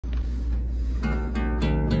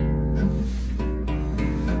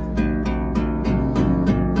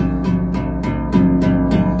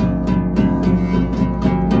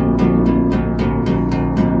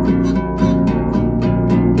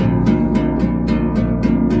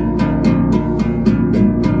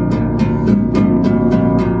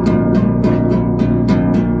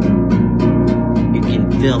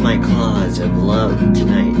claws of love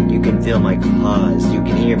tonight. You can feel my claws, you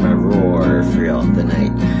can hear my roar throughout the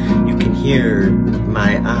night. You can hear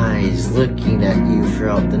my eyes looking at you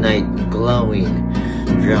throughout the night, glowing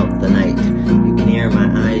throughout the night. You can hear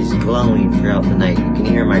my eyes glowing throughout the night. You can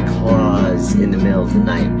hear my claws in the middle of the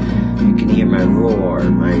night. You can hear my roar,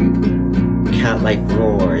 my cat-like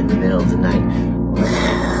roar in the middle of the night.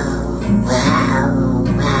 Wow, wow,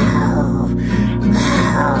 wow,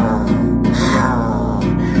 wow, wow,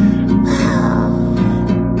 wow.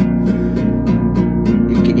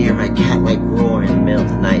 You can hear my cat-like roar in the middle of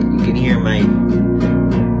the night. You can hear my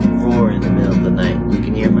roar in the middle of the night. You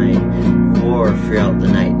can hear my roar throughout the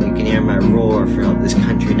night. You can hear my roar throughout this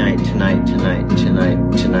country night. Tonight, tonight, tonight,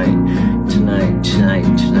 tonight, tonight,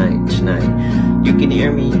 tonight, tonight, tonight. You can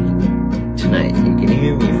hear me tonight. You can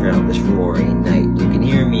hear me throughout this roaring night. You can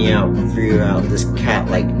hear me out throughout this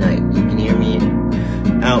cat-like night. You can hear me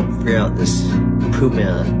out throughout this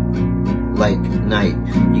puma-like night.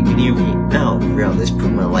 You can hear me out throughout this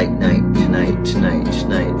puma-like night. Tonight, tonight,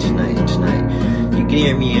 tonight, tonight, tonight. You can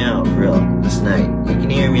hear me out throughout this night. You can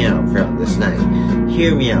hear me out throughout this night.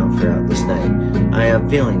 Hear me out throughout this night. I have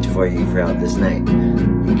feelings for you throughout this night,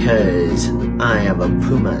 because I have a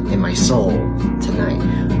puma in my soul tonight.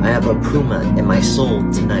 I have a puma in my soul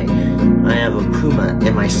tonight. I have a puma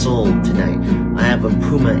in my soul tonight. I have a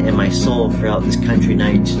puma in my soul throughout this country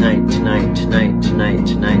night. Tonight, tonight, tonight, tonight,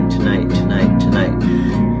 tonight, tonight, tonight, tonight.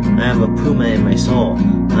 I have a puma in my soul.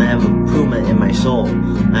 I have a puma in my soul.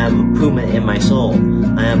 I have a puma in my soul.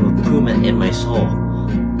 I have a puma in my soul.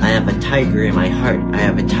 I have a tiger in my heart. I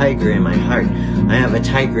have a tiger in my heart. I have a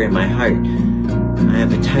tiger in my heart. I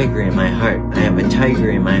have a tiger in my heart. I have a tiger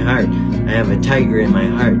in my heart. I have a tiger in my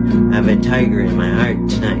heart. I have a tiger in my heart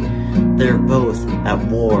tonight. They're both at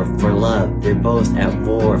war for love. They're both at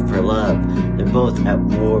war for love. They're both at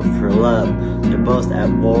war for love. They're both at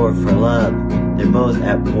war for love. They're both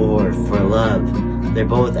at war for love. They're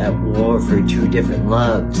both at war for two different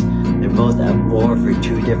loves. They're both at war for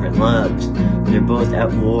two different loves. They're both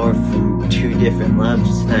at war for two different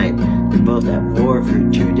loves tonight. They're both at war for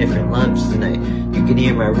two different loves tonight. You can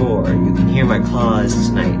hear my roar. You can hear my claws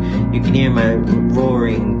tonight. You can hear my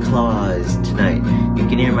roaring claws tonight. You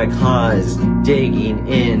can hear my claws digging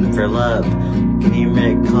in for love. You can hear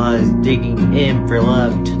my claws digging in for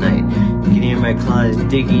love tonight. You can hear my claws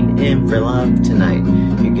digging in for love tonight.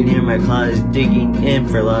 You can hear my claws digging in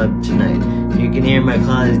for love tonight. You can hear my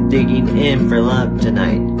claws digging in for love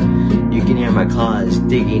tonight. You can hear my claws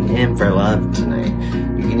digging in for love tonight.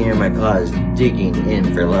 You can hear my claws digging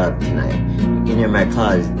in for love tonight. You can hear my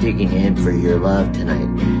claws digging in for your love tonight.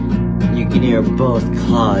 You can hear both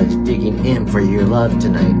claws digging in for your love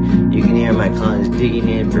tonight. You can hear my claws digging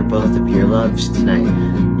in for both of your loves tonight.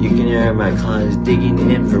 You can hear my claws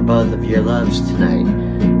digging in for both of your loves tonight.